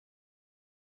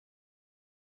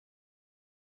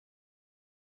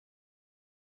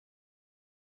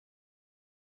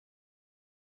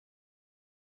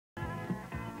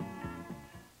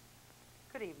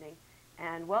Good evening,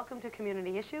 and welcome to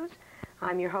Community Issues.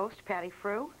 I'm your host, Pati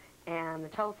Frew, and the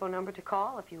telephone number to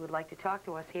call if you would like to talk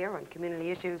to us here on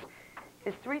Community Issues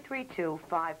is 332-5466.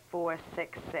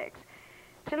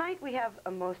 Tonight we have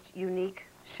a most unique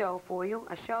show for you,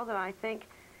 a show that I think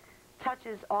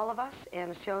touches all of us,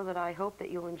 and a show that I hope that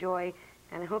you'll enjoy,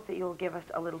 and I hope that you'll give us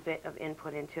a little bit of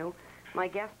input into. My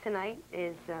guest tonight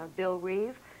is Byll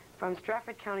Reeve from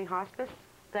Strafford County Hospice.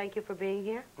 Thank you for being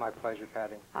here. My pleasure,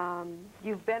 Patty.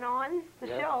 You've been on the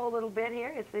show a little bit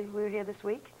here. We were here this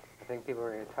week. I think people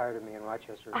are tired of me in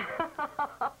Rochester.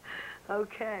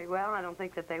 Okay, well, I don't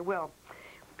think that they will.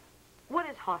 What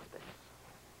is hospice?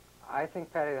 I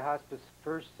think, Patty, the hospice,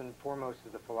 first and foremost,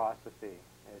 is a philosophy.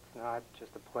 It's not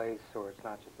just a place or it's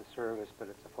not just a service, but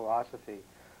it's a philosophy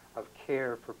of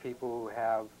care for people who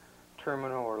have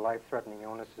terminal or life-threatening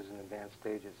illnesses in advanced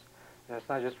stages. And it's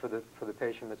not just for the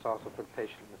patient, but it's also for the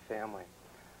patient and the family.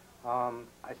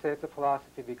 I say it's a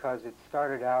philosophy because it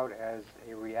started out as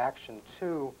a reaction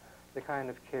to the kind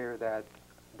of care that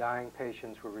dying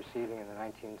patients were receiving in the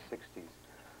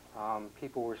 1960s.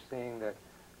 People were seeing that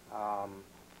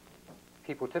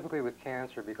people typically with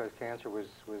cancer, because cancer was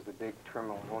the big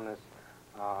terminal illness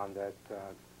that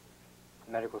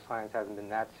medical science hasn't been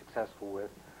that successful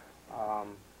with,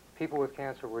 people with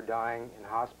cancer were dying in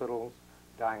hospitals,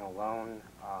 dying alone,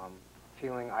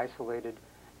 feeling isolated,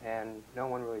 and no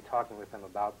one really talking with them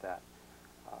about that.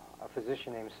 A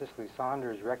physician named Cicely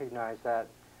Saunders recognized that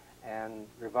and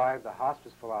revived the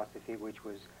hospice philosophy, which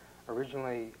was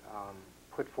originally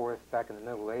put forth back in the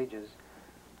Middle Ages,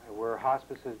 where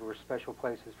hospices were special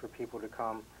places for people to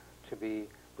come to be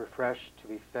refreshed, to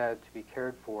be fed, to be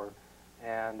cared for,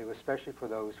 and it was especially for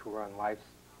those who were on life's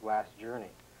last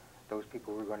journey, those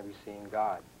people who were going to be seeing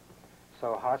God.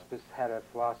 So hospice had a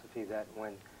philosophy that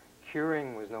when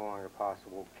curing was no longer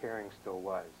possible, caring still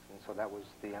was, and so that was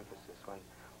the emphasis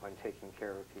when taking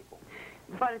care of people.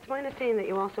 But it's my understanding that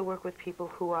you also work with people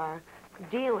who are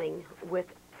dealing with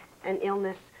an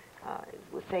illness,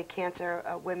 let's say cancer,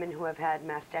 women who have had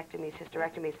mastectomies,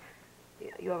 hysterectomies.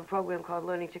 You have a program called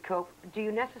Learning to Cope. Do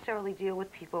you necessarily deal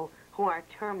with people who are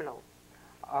terminal?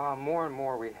 More and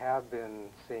more we have been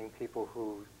seeing people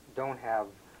who don't have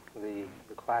the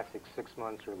classic 6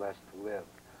 months or less to live.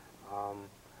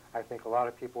 I think a lot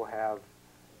of people have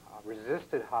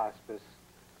resisted hospice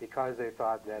because they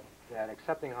thought that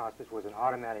accepting hospice was an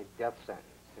automatic death sentence.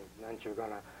 It meant you're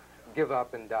going to give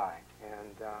up and die.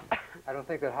 And I don't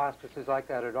think that hospice is like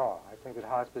that at all. I think that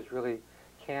hospice really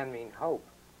can mean hope.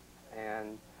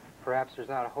 And perhaps there's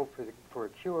not a hope for a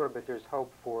cure, but there's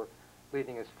hope for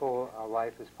leading as full a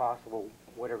life as possible,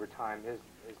 whatever time is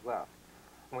left.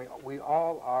 We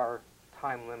all are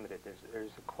time limited.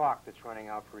 There's a clock that's running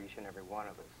out for each and every one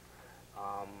of us.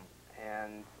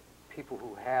 And people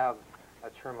who have a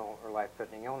terminal or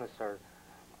life-threatening illness are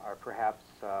perhaps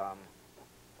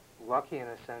lucky in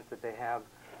a sense that they have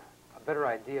a better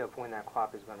idea of when that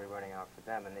clock is going to be running out for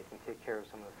them, and they can take care of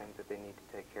some of the things that they need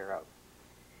to take care of.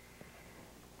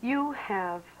 You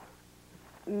have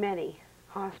many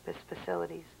hospice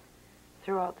facilities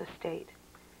throughout the state.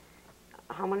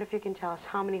 I wonder if you can tell us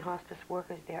how many hospice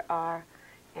workers there are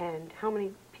and how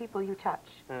many people you touch.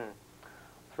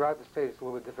 Throughout the state, it's a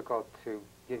little bit difficult to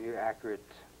give you accurate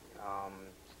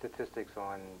statistics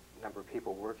on number of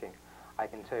people working. I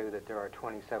can tell you that there are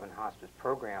 27 hospice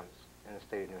programs in the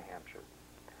state of New Hampshire.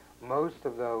 Most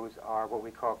of those are what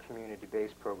we call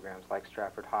community-based programs, like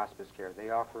Strafford Hospice Care. They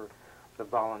offer the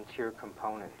volunteer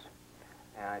component.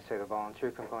 And I say the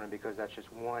volunteer component because that's just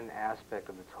one aspect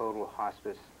of the total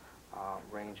hospice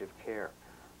range of care.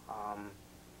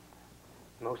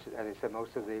 As I said,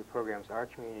 most of the programs are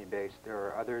community-based. There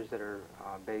are others that are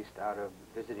based out of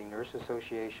visiting nurse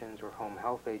associations or home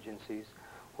health agencies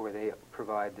where they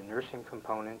provide the nursing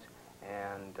component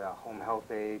and home health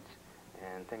aides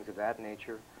and things of that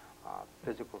nature,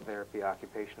 physical therapy,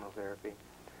 occupational therapy.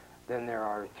 Then there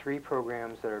are 3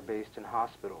 programs that are based in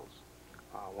hospitals,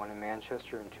 one in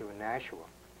Manchester and 2 in Nashua,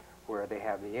 where they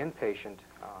have the inpatient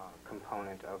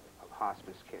component of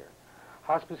hospice care.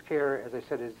 Hospice care, as I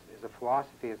said, is a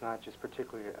philosophy. It's not just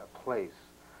particularly a place.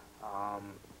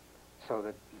 So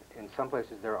that in some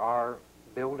places there are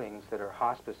buildings that are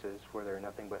hospices where there are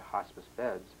nothing but hospice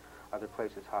beds. Other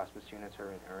places hospice units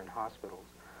are in hospitals.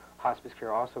 Hospice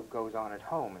care also goes on at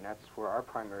home, and that's where our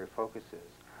primary focus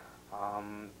is.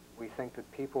 We think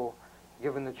that people,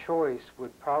 given the choice,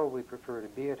 would probably prefer to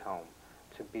be at home,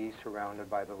 to be surrounded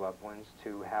by the loved ones,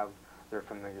 to have their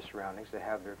familiar surroundings, to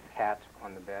have their cat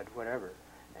on the bed, whatever.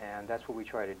 And that's what we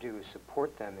try to do, is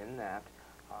support them in that,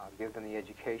 give them the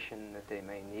education that they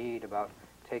may need about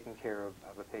taking care of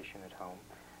a patient at home,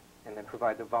 and then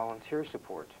provide the volunteer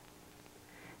support.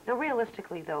 Now,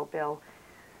 realistically, though, Bill,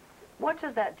 what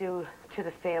does that do to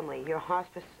the family, your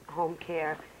hospice home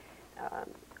care,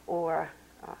 or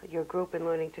your group in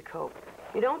Learning to Cope?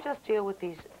 You don't just deal with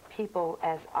these people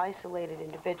as isolated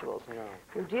individuals. No.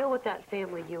 You deal with that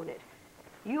family unit.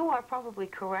 You are probably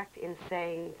correct in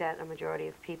saying that a majority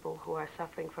of people who are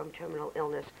suffering from terminal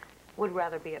illness would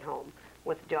rather be at home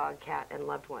with dog, cat, and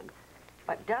loved one.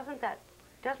 But doesn't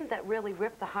that really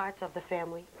rip the hearts of the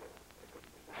family?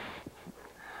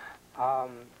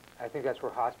 I think that's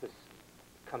where hospice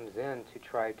comes in to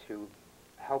try to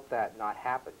help that not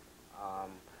happen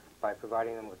by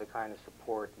providing them with the kind of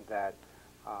support that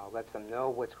lets them know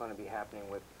what's going to be happening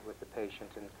with the patient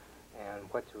and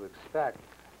what to expect,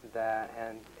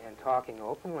 and talking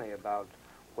openly about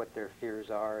what their fears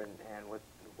are and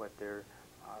what they're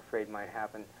afraid might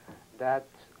happen. That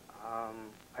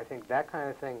I think that kind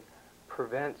of thing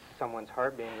prevents someone's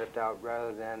heart being ripped out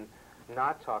rather than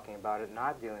not talking about it,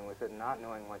 not dealing with it, not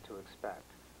knowing what to expect.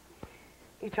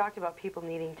 You talked about people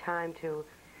needing time to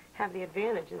have the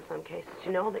advantage in some cases,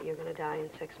 to know that you're going to die in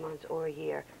 6 months or a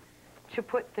year, to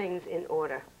put things in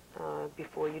order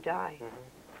before you die.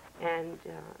 Mm-hmm.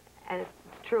 And it's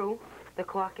true, the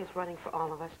clock is running for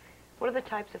all of us. What are the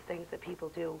types of things that people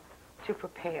do to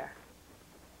prepare?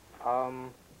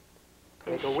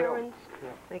 Make Insurance, a will.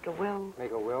 Yeah. make a will.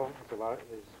 Make a will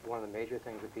is one of the major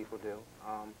things that people do.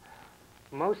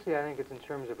 Mostly, I think it's in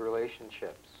terms of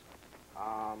relationships.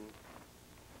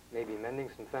 Maybe mending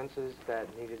some fences that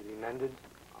needed to be mended,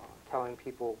 telling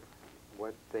people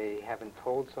what they haven't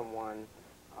told someone,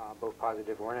 both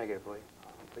positive or negatively,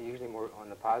 but usually more on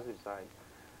the positive side.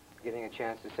 Getting a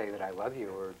chance to say that I love you,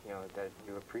 or that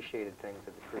you appreciated things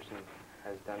that the person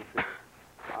has done for you.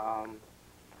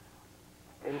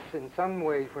 In some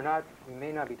ways, we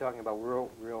may not be talking about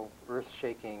real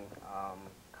earth-shaking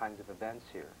kinds of events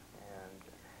here,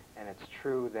 and it's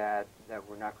true that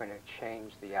we're not going to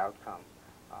change the outcome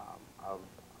of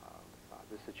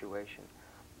the situation,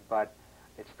 but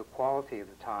it's the quality of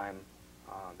the time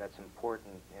that's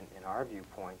important in our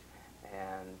viewpoint,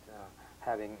 and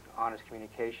having honest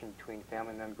communication between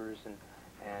family members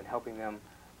and helping them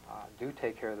do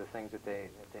take care of the things that they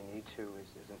need to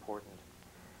is important.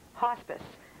 Hospice,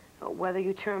 whether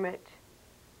you term it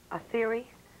a theory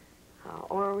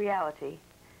or a reality,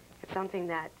 it's something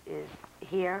that is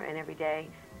here and every day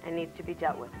and needs to be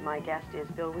dealt with. My guest is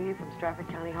Byll Reeve from Strafford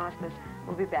County Hospice.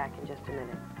 We'll be back in just a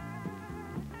minute.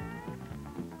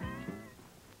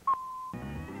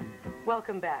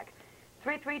 Welcome back.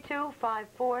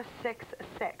 332-5466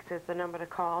 is the number to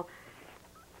call.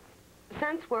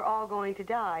 Since we're all going to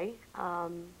die,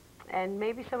 and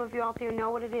maybe some of you out there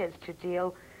know what it is to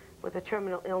deal with a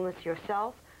terminal illness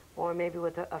yourself, or maybe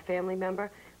with a family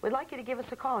member, we'd like you to give us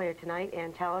a call here tonight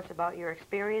and tell us about your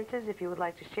experiences, if you would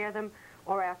like to share them,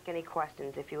 or ask any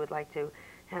questions if you would like to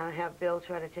have Bill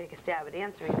try to take a stab at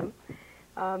answering them.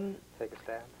 Take a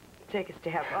stab? Take a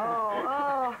stab.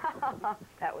 Oh,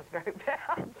 that was very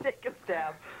bad. Take a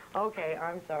stab. Okay,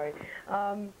 I'm sorry.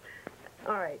 All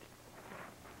right.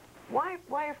 Why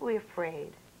are we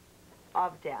afraid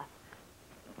of death?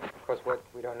 Because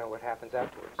we don't know what happens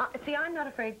afterwards. See, I'm not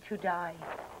afraid to die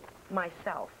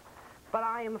myself, but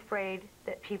I am afraid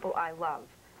that people I love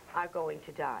are going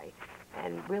to die.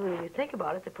 And really, when you think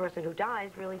about it, the person who dies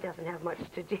really doesn't have much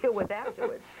to deal with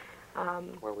afterwards.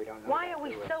 Well, we don't know. Why are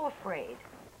we so afraid?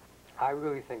 I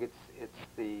really think it's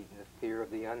the fear of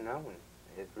the unknown.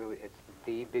 It's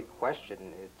the big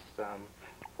question. It's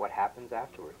what happens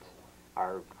afterwards.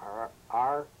 Are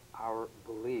our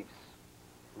beliefs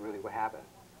really what happened?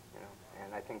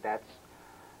 And I think that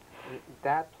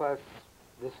plus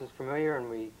this is familiar,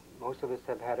 and most of us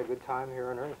have had a good time here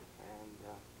on Earth. And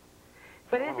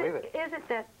but is it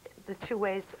that the two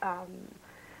ways?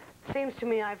 Seems to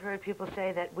me I've heard people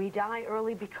say that we die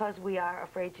early because we are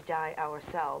afraid to die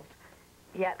ourselves.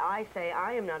 Yet I say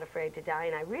I am not afraid to die,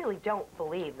 and I really don't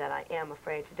believe that I am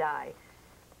afraid to die.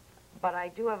 But I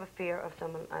do have a fear of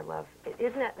someone I love.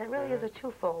 Isn't that really is a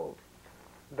twofold?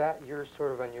 That you're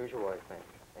sort of unusual, I think,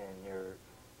 and you're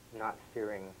not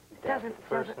fearing death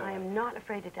personally. I am not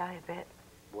afraid to die a bit.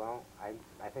 Well, I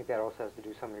think that also has to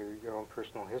do some of your own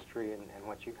personal history and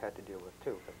what you've had to deal with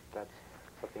too. But that's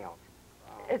something else.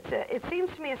 It seems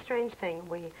to me a strange thing.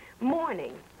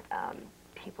 Mourning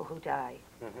people who die.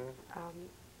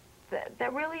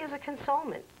 That really is a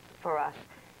consolement for us,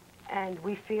 and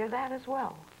we fear that as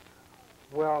well.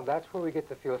 Well, that's where we get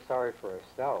to feel sorry for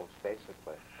ourselves,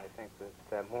 basically. I think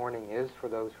that mourning is for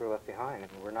those who are left behind,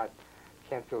 and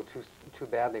can't feel too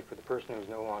badly for the person who's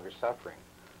no longer suffering.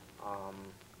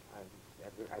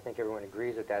 I think everyone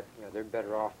agrees that you know, they're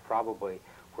better off probably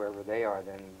wherever they are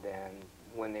than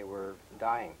when they were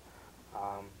dying.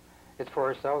 It's for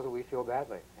ourselves that we feel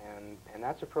badly, and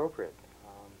that's appropriate.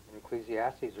 In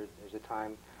Ecclesiastes, there's a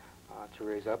time to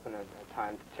raise up and a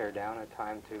time to tear down, a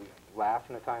time to laugh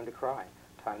and a time to cry,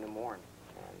 a time to mourn,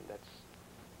 and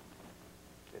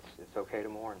it's okay to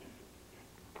mourn.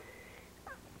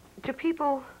 Do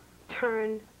people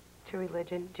turn to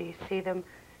religion? Do you see them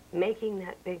making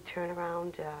that big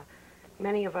turnaround?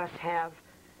 Many of us have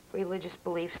religious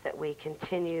beliefs that we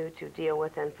continue to deal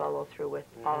with and follow through with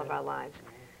all of our lives.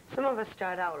 Some of us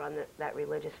start out on that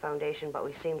religious foundation, but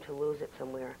we seem to lose it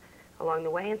somewhere along the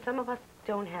way, and some of us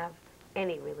don't have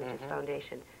any religious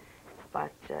foundation.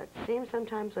 But it seems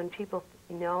sometimes when people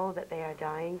know that they are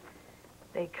dying,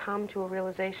 they come to a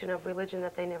realization of religion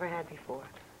that they never had before.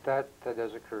 That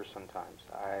does occur sometimes.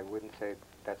 I wouldn't say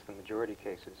that's the majority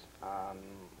cases.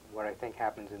 What I think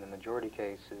happens in the majority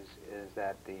cases is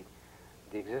that the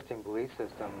existing belief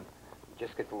system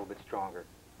just gets a little bit stronger.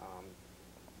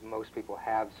 Most people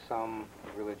have some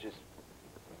religious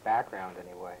background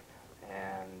anyway,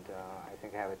 and I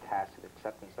think they have a tacit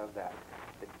acceptance of that.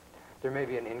 There may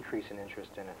be an increase in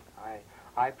interest in it.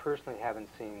 I personally haven't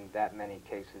seen that many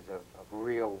cases of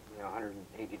real,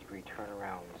 180-degree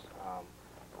turnarounds,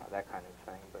 that kind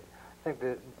of thing. But I think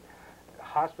that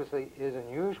hospice is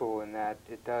unusual in that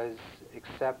it does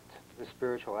accept the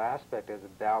spiritual aspect as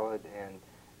a valid and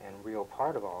real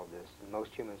part of all of this. And most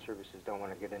human services don't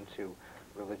want to get into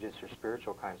religious or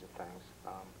spiritual kinds of things.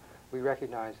 We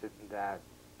recognize that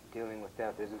dealing with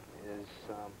death is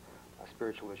a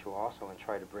spiritual issue also, and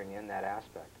try to bring in that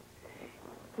aspect.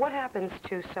 What happens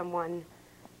to someone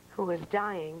who is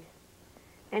dying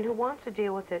and who wants to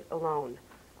deal with it alone?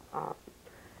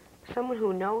 Someone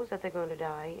who knows that they're going to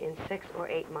die in 6 or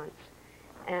 8 months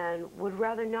and would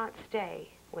rather not stay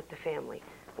with the family,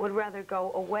 would rather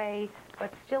go away,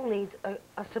 but still needs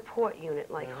a support unit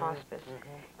like hospice.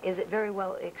 Is it very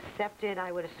well accepted?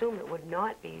 I would assume it would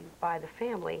not be by the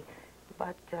family,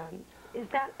 but is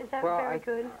that very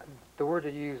good? The word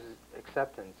to use is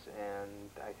acceptance, and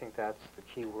I think that's the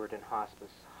key word in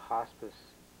hospice. Hospice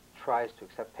tries to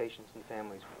accept patients and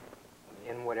families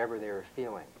in whatever they're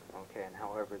feeling, okay, and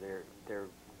however they're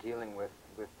dealing with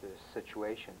the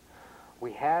situation.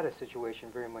 We had a situation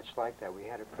very much like that. We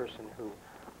had a person who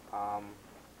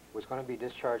was going to be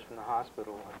discharged from the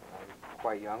hospital, a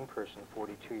quite young person, a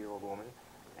 42-year-old woman,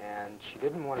 and she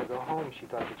didn't want to go home. She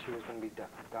thought that she was going to be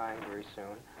dying very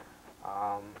soon,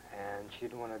 and she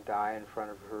didn't want to die in front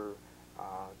of her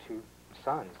 2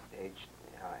 sons, aged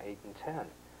 8 and 10.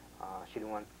 She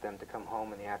didn't want them to come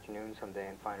home in the afternoon someday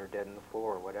and find her dead on the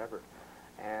floor or whatever.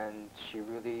 And she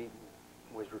really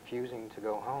was refusing to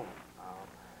go home.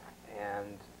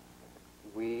 And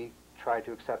we tried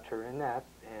to accept her in that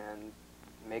and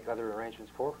make other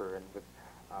arrangements for her. And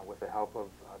with the help of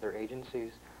other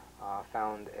agencies,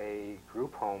 found a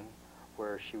group home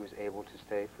where she was able to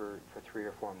stay for 3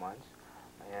 or 4 months.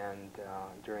 And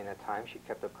during that time, she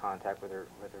kept up contact with her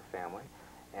family.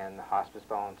 And the hospice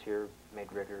volunteer made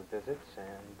regular visits,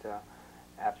 and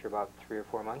after about 3 or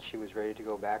 4 months, she was ready to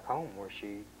go back home, where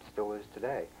she still is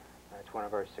today. It's one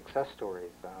of our success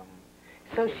stories.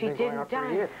 So she didn't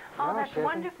die. Oh, no, that's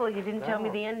wonderful. You didn't tell me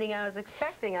the ending I was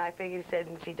expecting. I figured you said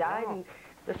and she died and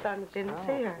the sons didn't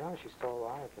see her. No, she's still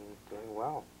alive and doing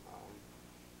well.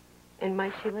 And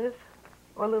might she live?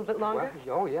 Or a little bit longer?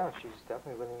 Well, oh, yeah, she's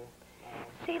definitely living.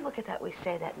 See, look at that. We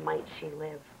say that, might she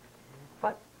live.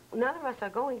 But none of us are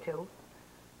going to.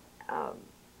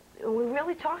 We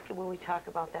really talk when we talk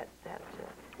about that.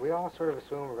 We all sort of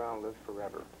assume we're going to live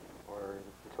forever, or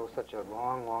until such a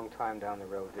long, long time down the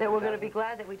road. That we're going to be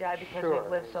glad that we died because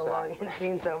we've lived so long and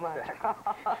seen so much.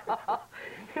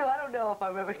 You know, I don't know if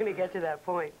I'm ever going to get to that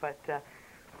point, but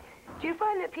do you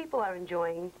find that people are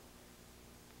enjoying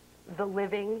the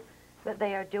living that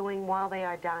they are doing while they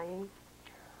are dying?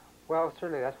 Well,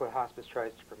 certainly that's what hospice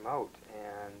tries to promote,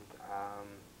 and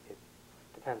it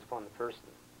depends upon the person.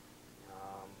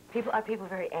 Are people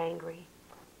very angry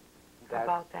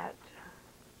about that?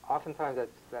 Oftentimes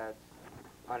that's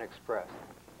unexpressed.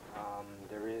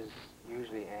 There is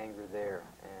usually anger there,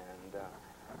 and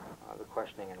the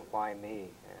questioning, and why me,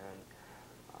 and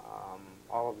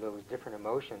all of those different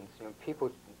emotions. You know,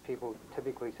 people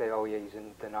typically say, oh yeah, he's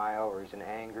in denial or he's in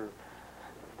anger.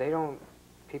 They don't.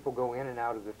 People go in and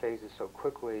out of the phases so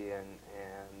quickly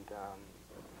and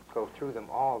go through them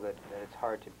all that it's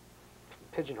hard to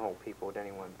pigeonhole people at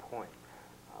any one point.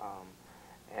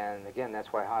 And again,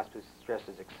 that's why hospice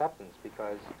stresses acceptance,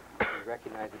 because we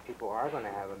recognize that people are going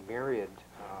to have a myriad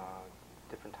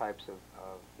different types of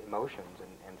emotions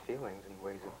and feelings and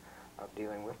ways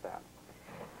dealing with that.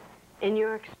 In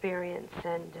your experience,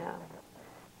 and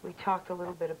we talked a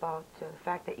little bit about the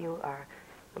fact that you are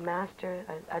a master,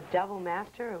 a double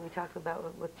master, or we talked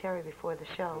about with Terry before the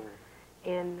show,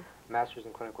 in... Master's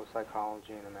in Clinical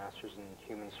Psychology and a Master's in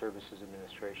Human Services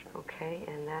Administration. Okay,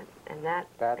 and that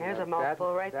there's a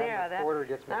mouthful right there. That quarter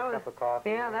gets me a cup of coffee.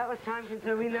 Yeah, that was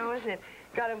time-consuming, though, isn't it?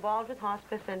 Got involved with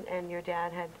hospice, and your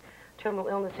dad had terminal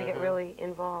illness to get really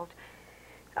involved.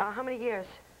 How many years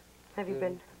have you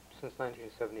been? Since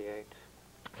 1978.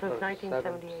 Since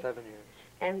 1978. 7 years.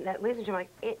 And that, ladies and gentlemen,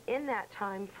 in that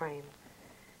time frame,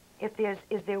 is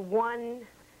there one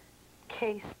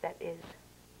case that is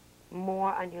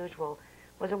more unusual?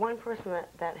 Was there one person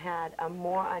that had a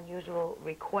more unusual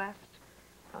request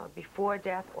before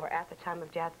death or at the time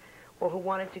of death, or who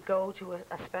wanted to go to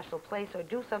a special place or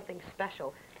do something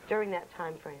special during that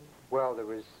time frame? Well, there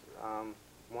was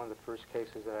one of the first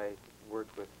cases that I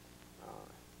worked with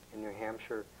in New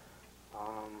Hampshire,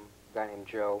 a guy named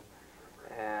Joe,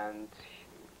 and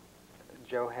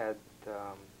Joe had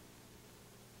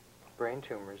brain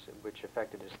tumors which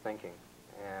affected his thinking,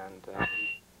 and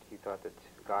he thought that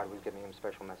God was giving him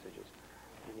special messages.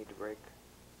 You need to break?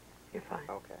 You're fine.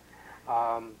 Okay.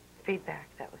 Feedback,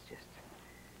 that was just...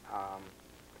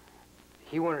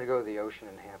 He wanted to go to the ocean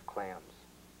and have clams,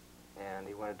 and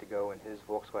he wanted to go in his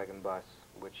Volkswagen bus,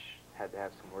 which had to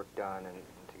have some work done and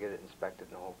to get it inspected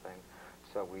and the whole thing.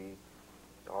 So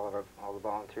all the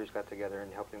volunteers got together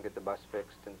and helped him get the bus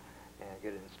fixed and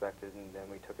get it inspected, and then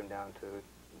we took him down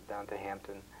to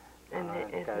Hampton and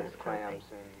got his clams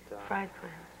and fried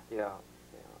clams. Yeah.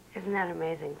 Isn't that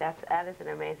amazing? That is an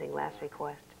amazing last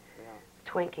request. Yeah.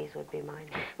 Twinkies would be mine.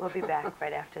 We'll be back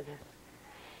right after this.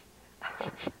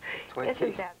 Twinkies.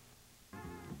 Isn't that?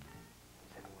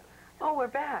 Oh, we're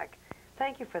back.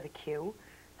 Thank you for the cue.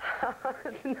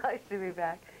 It's nice to be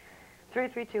back.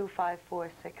 332-5466.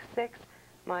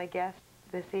 My guest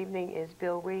this evening is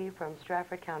Byll Reeve from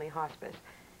Strafford County Hospice.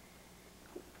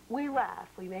 We laugh.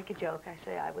 We make a joke. I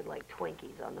say I would like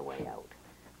Twinkies on the way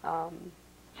out.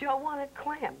 Joe wanted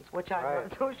clams, which I'm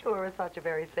not so sure is such a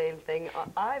very sane thing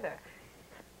either.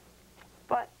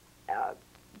 But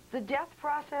the death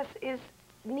process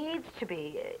needs to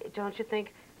be, don't you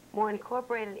think, more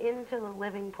incorporated into the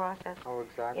living process? Oh,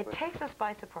 exactly. It takes us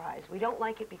by surprise. We don't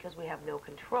like it because we have no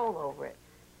control over it,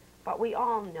 but we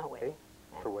all know it.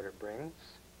 For what it brings.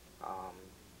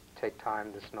 Take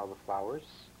time to smell the flowers.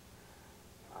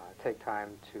 Take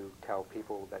time to tell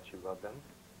people that you love them.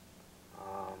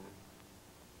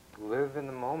 Live in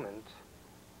the moment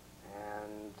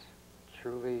and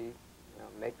truly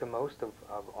make the most of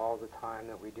all the time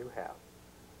that we do have.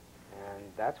 And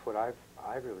that's what I've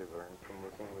really learned from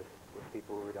working with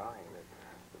people who are dying. That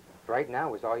right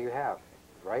now is all you have,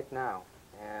 right now.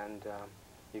 And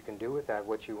you can do with that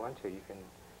what you want to. You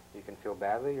can feel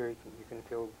badly, or you can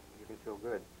feel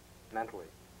good mentally,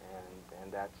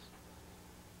 and that's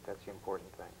the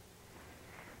important thing.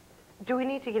 Do we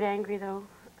need to get angry though,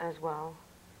 as well?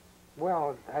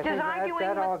 Well, I think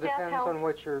that all depends on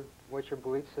what your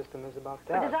belief system is about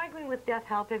death. But does arguing with death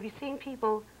help? Have you seen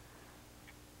people?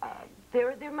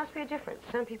 There must be a difference.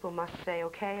 Some people must say,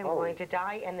 "Okay, I'm going to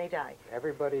die," and they die.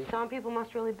 Everybody. Some people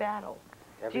must really battle.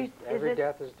 Every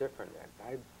death is different.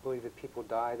 I believe that people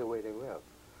die the way they live.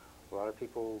 A lot of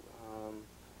people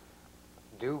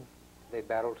they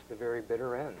battle to the very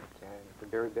bitter end, and the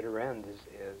very bitter end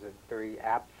is a very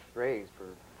apt phrase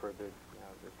for the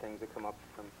things that come up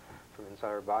from inside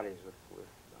our bodies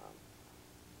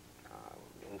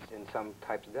in some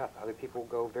types of death. Other people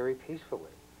go very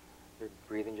peacefully. Their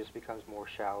breathing just becomes more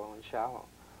shallow and shallow.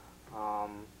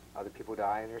 Other people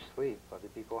die in their sleep. Other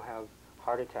people have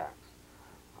heart attacks.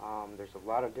 There's a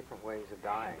lot of different ways of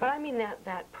dying. But I mean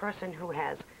that person who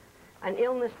has an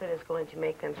illness that is going to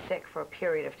make them sick for a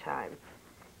period of time.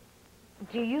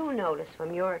 Do you notice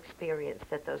from your experience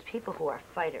that those people who are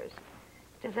fighters,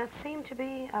 does that seem to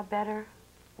be a better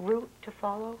route to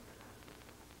follow?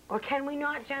 Or can we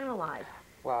not generalize?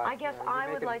 Well, I guess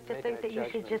I would like to think that you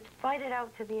should just fight it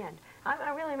out to the end.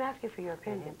 I really am asking for your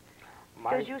opinion.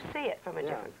 Because you see it from a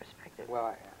different perspective.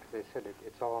 Well, as I said,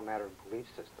 it's all a matter of belief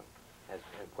system, as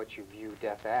what you view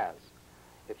death as.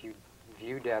 If you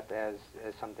view death as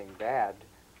something bad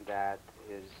that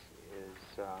is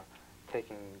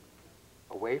taking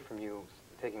away from you,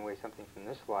 taking away something from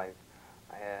this life,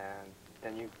 and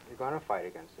then you're going to fight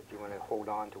against it. You want to hold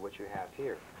on to what you have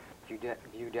here. If you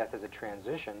view death as a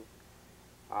transition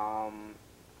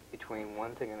between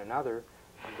one thing and another,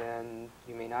 then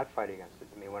you may not fight against it.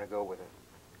 You may want to go with it.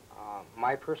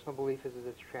 My personal belief is that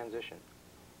it's a transition,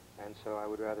 and so I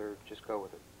would rather just go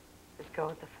with it. Just go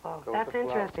with the flow. Go That's with the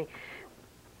flow. interesting.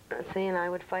 See, and I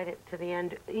would fight it to the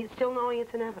end, still knowing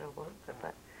it's inevitable.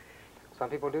 But some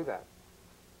people do that,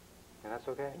 and that's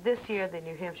okay. this year, the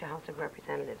New Hampshire House of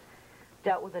Representatives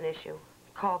dealt with an issue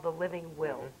called the living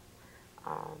will.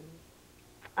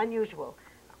 Unusual.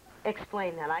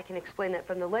 Explain that. I can explain that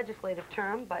from the legislative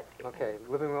term, but... Okay,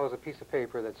 living will is a piece of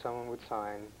paper that someone would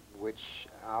sign which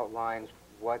outlines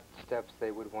what steps they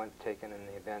would want taken in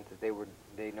the event that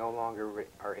they no longer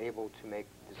are able to make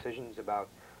decisions about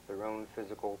their own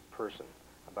physical person,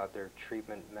 about their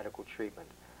treatment, medical treatment,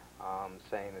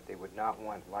 saying that they would not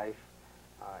want life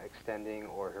extending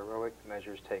or heroic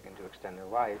measures taken to extend their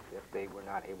life if they were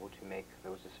not able to make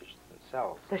those decisions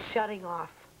themselves. The shutting off,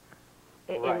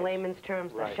 in layman's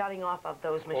terms, the shutting off of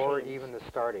those machines. Or even the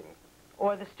starting.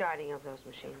 Or the starting of those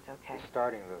machines, okay. The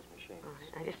starting of those machines.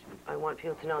 All right. I want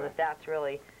people to know that that's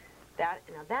really, now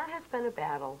that has been a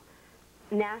battle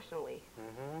nationally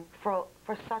for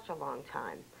such a long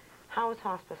time. How is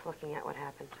Hospice looking at what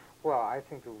happened? Well, I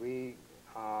think that we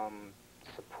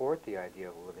support the idea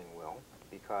of a living will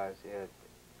because it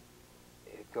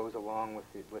goes along with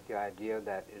the idea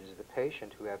that it is the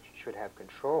patient who should have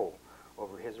control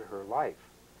over his or her life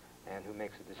and who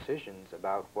makes the decisions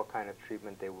about what kind of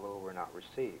treatment they will or not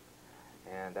receive.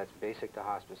 And that's basic to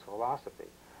hospice philosophy.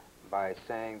 By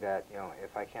saying that,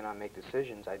 if I cannot make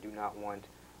decisions, I do not want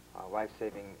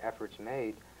life-saving efforts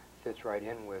made, fits right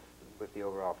in with the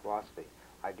overall philosophy.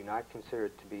 I do not consider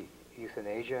it to be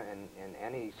euthanasia in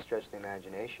any stretch of the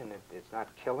imagination. It's not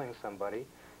killing somebody.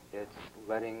 It's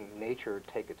letting nature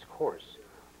take its course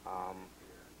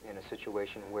in a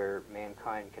situation where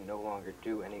mankind can no longer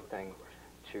do anything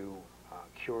to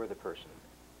cure the person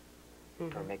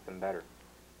or make them better.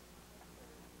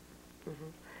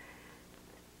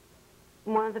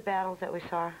 One of the battles that we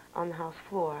saw on the House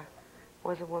floor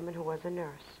was a woman who was a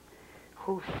nurse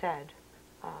who said,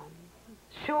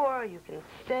 sure, you can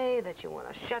say that you want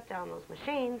to shut down those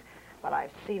machines, but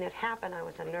I've seen it happen. I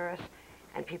was a nurse,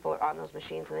 and people are on those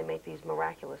machines, and they make these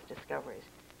miraculous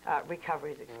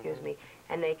recoveries, excuse me,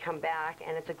 and they come back,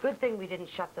 and it's a good thing we didn't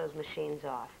shut those machines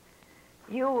off.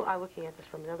 You are looking at this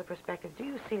from another perspective. Do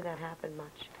you see that happen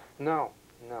much? No,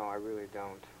 I really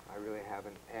don't. I really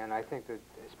haven't. And I think that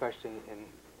especially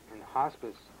in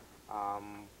hospice,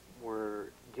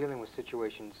 we're dealing with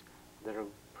situations that are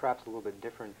perhaps a little bit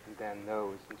different than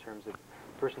those in terms of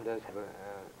the person does have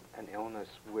an illness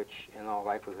which in all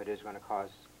likelihood is going to cause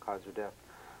their death.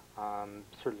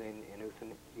 Certainly in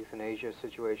euthanasia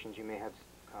situations you may have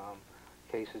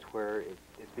cases where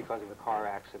it's because of a car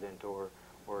accident or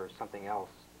something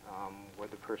else where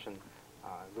the person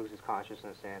loses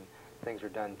consciousness and things are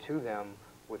done to them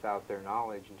without their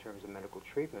knowledge in terms of medical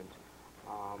treatment.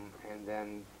 And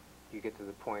then you get to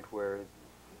the point where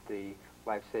the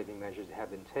life-saving measures have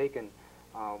been taken.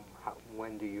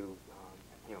 When do you,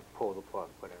 pull the plug,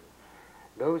 whatever.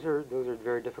 Those are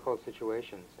very difficult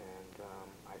situations, and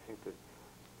I think that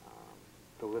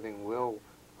the living will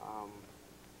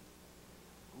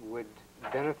would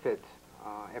benefit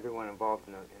everyone involved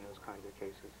in those kinds of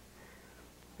cases.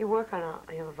 You work on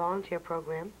a volunteer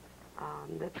program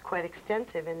that's quite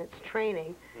extensive in its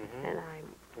training, and I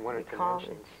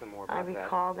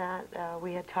recall that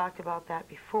we had talked about that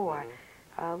before.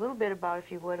 A little bit about, if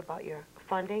you would, about your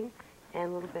funding, and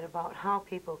a little bit about how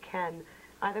people can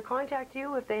either contact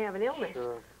you if they have an illness,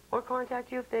 or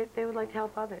contact you if they would like to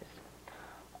help others.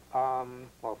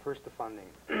 Well, first the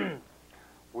funding.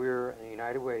 We're a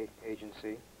United Way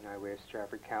agency, United Way of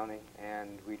Strafford County,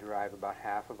 and we derive about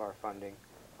half of our funding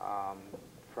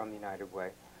from United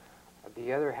Way.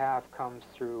 The other half comes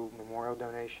through memorial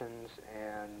donations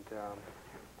and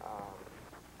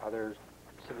other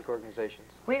civic organizations.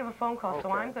 We have a phone call,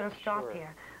 so I'm going to stop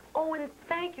here. Oh, and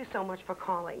thank you so much for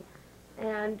calling.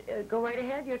 And go right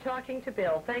ahead. You're talking to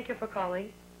Bill. Thank you for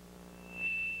calling.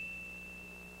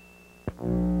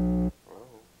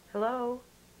 Hello?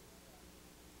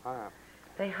 Hung up.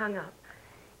 They hung up.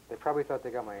 They probably thought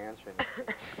they got my answer.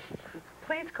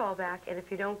 Please call back, and if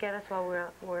you don't get us while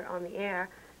we're on the air,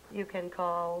 you can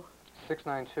call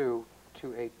 692-2825.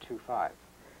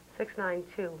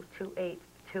 692-2825.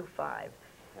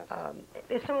 Yes.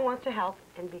 If someone wants to help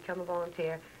and become a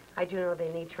volunteer, I do know they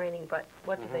need training, but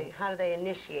how do they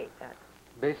initiate that?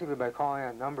 Basically by calling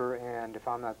that number, and if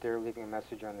I'm not there, leaving a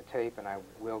message on the tape, and I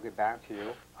will get back to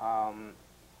you.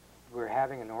 We're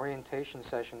having an orientation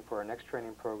session for our next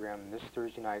training program this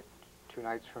Thursday night, 2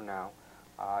 nights from now,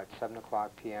 at 7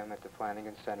 o'clock p.m. at the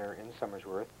Flanagan Center in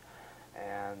Somersworth.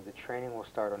 And the training will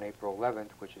start on April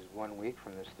 11th, which is 1 week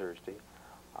from this Thursday.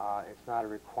 It's not a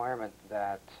requirement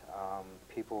that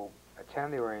people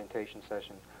attend the orientation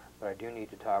session, but I do need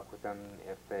to talk with them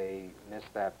if they miss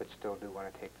that but still do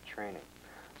want to take the training.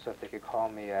 So if they could call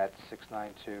me at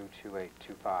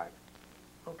 692-2825.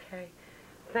 Okay.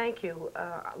 Thank you.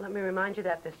 Let me remind you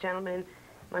that this gentleman,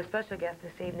 my special guest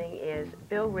this evening, is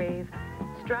Byll Reeve,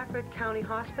 Strafford County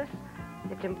Hospice.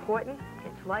 It's important,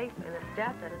 it's life and it's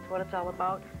death, and it's what it's all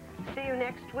about. See you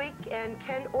next week, and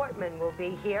Ken Ortman will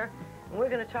be here, and we're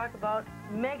going to talk about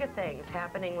mega things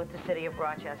happening with the city of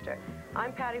Rochester.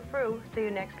 I'm Pati Frew. See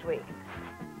you next week.